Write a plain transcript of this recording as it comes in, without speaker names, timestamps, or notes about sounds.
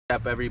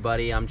What's up,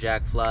 everybody? I'm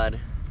Jack Flood.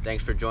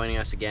 Thanks for joining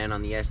us again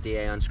on the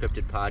SDA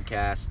Unscripted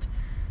podcast.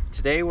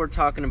 Today we're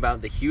talking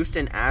about the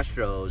Houston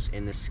Astros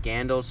and the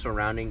scandal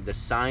surrounding the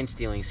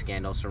sign-stealing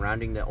scandal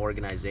surrounding the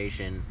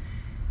organization.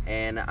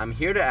 And I'm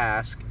here to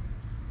ask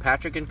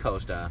Patrick and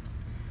Costa,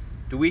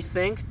 do we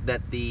think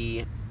that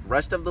the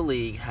rest of the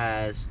league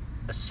has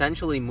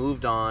essentially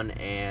moved on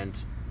and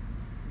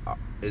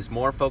is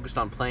more focused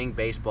on playing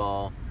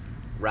baseball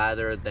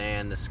rather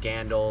than the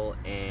scandal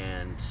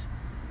and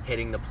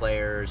hitting the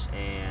players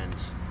and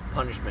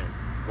punishment?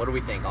 What do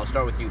we think? I'll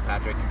start with you,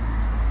 Patrick.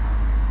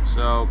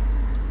 So,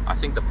 I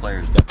think the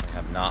players definitely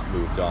have not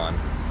moved on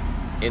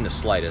in the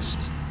slightest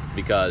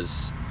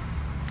because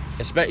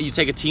you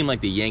take a team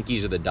like the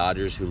Yankees or the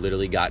Dodgers who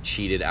literally got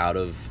cheated out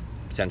of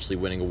potentially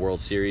winning a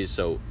World Series,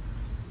 so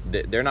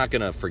they're not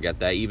going to forget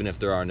that, even if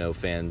there are no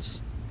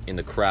fans in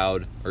the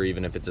crowd or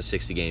even if it's a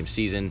 60-game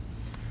season.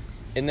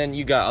 And then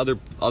you got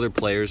other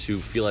players who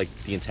feel like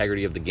the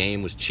integrity of the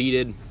game was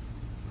cheated,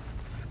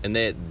 and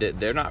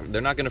they're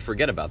not going to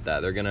forget about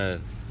that.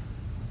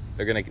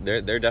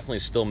 They're definitely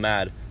still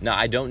mad. Now,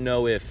 I don't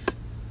know if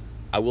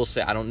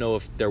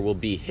there will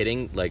be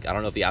hitting. Like, I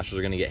don't know if the Astros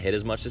are going to get hit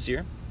as much this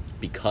year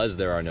because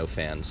there are no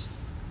fans.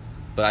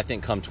 But I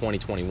think come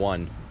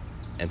 2021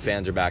 and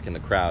fans are back in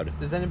the crowd,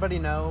 does anybody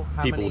know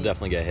how people will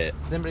definitely get hit.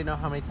 Does anybody know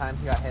how many times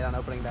he got hit on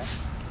opening day?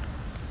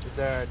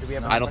 Do we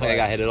have? I don't think I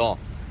got hit at all.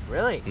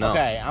 Really? No.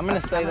 Okay, I'm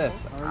going to say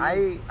this.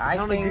 I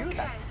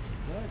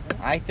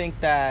think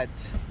that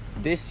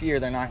this year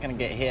they're not going to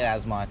get hit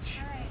as much.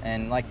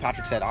 And like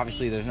Patrick said,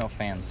 obviously there's no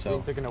fans.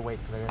 So they're going to wait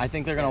for their... I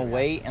think they're going to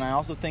wait. And I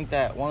also think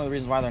that one of the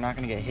reasons why they're not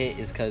going to get hit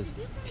is because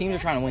teams are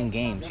trying to win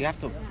games.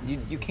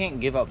 You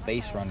can't give up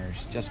base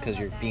runners just because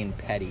you're being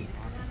petty.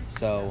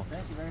 So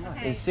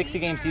in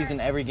 60-game season,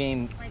 every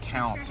game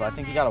counts. So I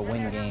think you got to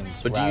win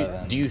games.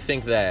 But do you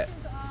think that...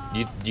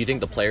 Do you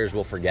think the players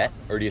will forget,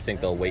 or do you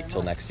think they'll wait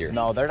till next year?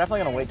 No, they're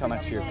definitely going to wait till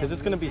next year because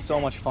it's going to be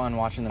so much fun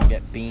watching them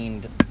get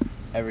beamed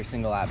every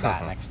single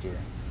at-bat next year.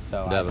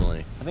 So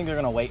definitely. I think they're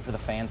going to wait for the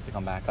fans to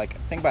come back. Like,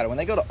 think about it. When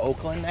they go to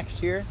Oakland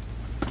next year,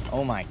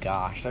 oh my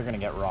gosh, they're going to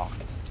get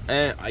rocked.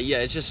 And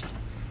it's just,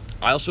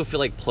 I also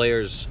feel like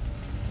players,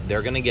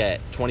 they're going to get,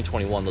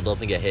 2021, they'll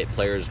definitely get hit.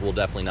 Players will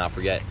definitely not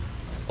forget.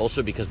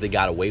 Also because they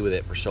got away with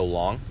it for so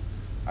long.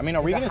 I mean,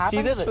 are we going to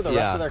see this for the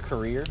rest of their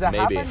career? That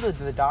Maybe. happened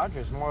to the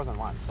Dodgers more than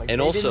once. Like,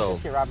 and they also, didn't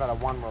just get robbed out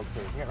of one World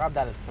Series. They get robbed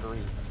out of three.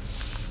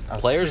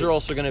 Players are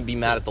also going to be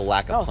mad at the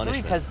lack of punishment. No,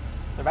 three, because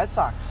the Red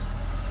Sox.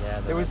 Yeah,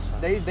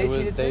 they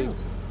cheated too.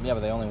 Yeah,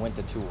 but they only went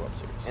to 2 World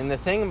Series. And the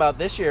thing about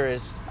this year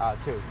is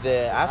two.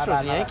 The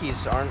Astros and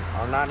Yankees are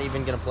not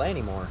even going to play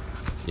anymore.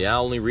 Yeah,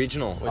 only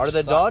regional. Are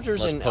the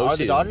Dodgers and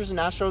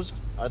Astros,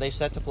 are they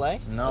set to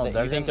play? No,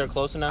 you think they're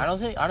close enough? I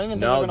don't even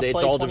think no, they're going to play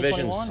it's all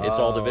divisions. It's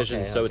all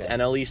divisions. Okay, So it's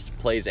NL East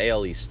plays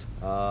AL East.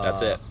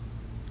 That's it.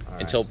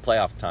 Right. Until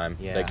playoff time,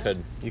 Yeah. they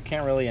could. You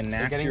can't really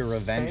enact your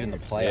revenge in the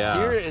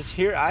playoffs.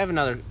 Yeah. I have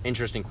another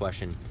interesting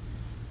question.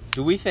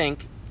 Do we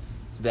think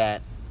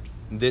that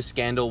this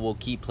scandal will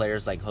keep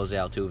players like Jose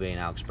Altuve and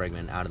Alex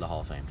Bregman out of the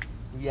Hall of Fame?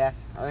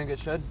 Yes, I think it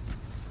should.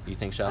 You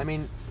think so? I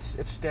mean,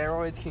 if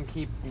steroids can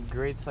keep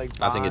greats like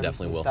Bonds I think it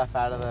definitely will. Stuff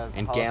out of the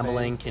and Hall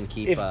gambling of Fame. can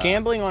keep... If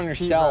gambling on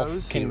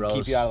yourself can Pete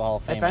keep you out of the Hall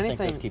of Fame, if I think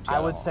anything, this keeps you I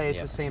out would of the say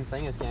Hall. it's the same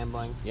thing as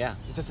gambling. Yeah.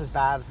 It's just as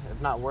bad,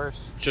 if not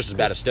worse. It's just as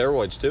bad as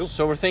steroids, too.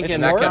 So we're thinking...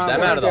 And that kept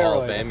them out of the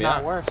Hall of Fame, It's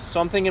not worse. So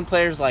I'm thinking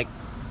players like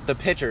the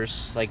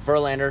pitchers, like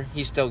Verlander,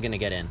 he's still going to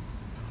get in.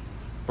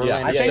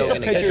 I think the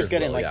pitchers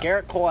get in. Like yeah.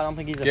 Garrett Cole, I don't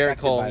think he's Garrett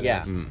affected Cole, by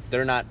yeah. this.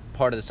 They're not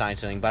part of the sign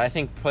stealing. But I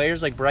think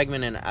players like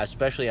Bregman and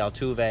especially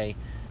Altuve,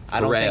 I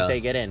don't think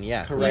they get in.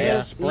 Yeah,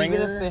 Correa, Springer.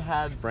 Even if they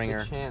had Springer.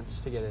 the chance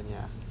to get in,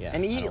 yeah.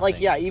 And even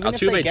even if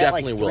Altuve they get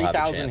like definitely will have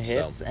a 3,000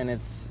 chance,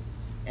 hits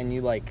and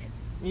you like...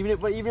 Even if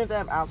they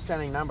have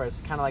outstanding numbers,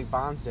 kind of like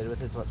Bonds did with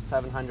his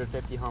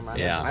 750 home runs.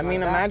 Yeah. I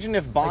mean, imagine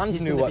if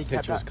Bonds knew what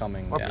pitch was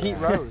coming. Or Pete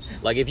Rose.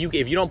 Like if you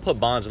don't put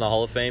Bonds in the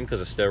Hall of Fame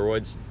because of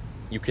steroids,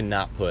 you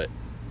cannot put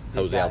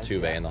Jose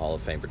Altuve in the Hall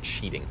of Fame for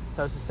cheating.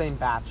 So it's the same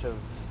batch of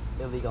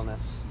illegalness.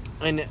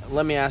 And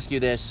let me ask you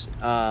this: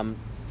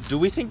 do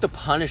we think the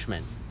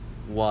punishment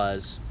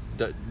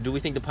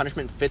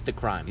fit the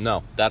crime?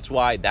 No, that's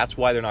why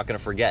they're not going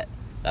to forget.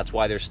 That's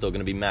why they're still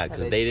going to be mad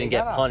because they didn't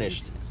get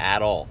punished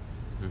at all.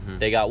 Mm-hmm.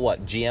 They got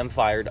what? GM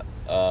fired,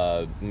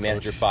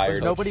 manager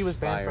fired. Nobody was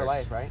banned for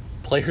life, right?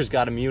 Players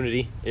got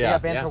immunity. Yeah, they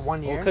got banned for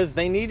 1 year. Because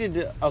they needed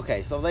to...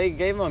 Okay, so they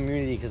gave them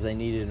immunity because they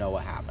needed to know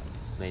what happened.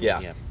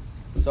 Yeah.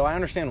 So I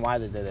understand why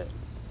they did it.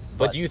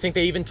 But do you think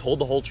they even told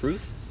the whole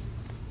truth?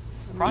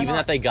 Probably even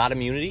not. that they got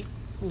immunity?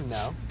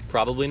 No.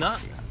 Probably not.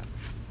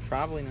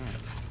 Probably not.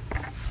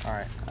 All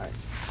right.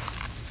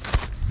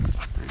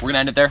 We're going to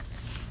end it there.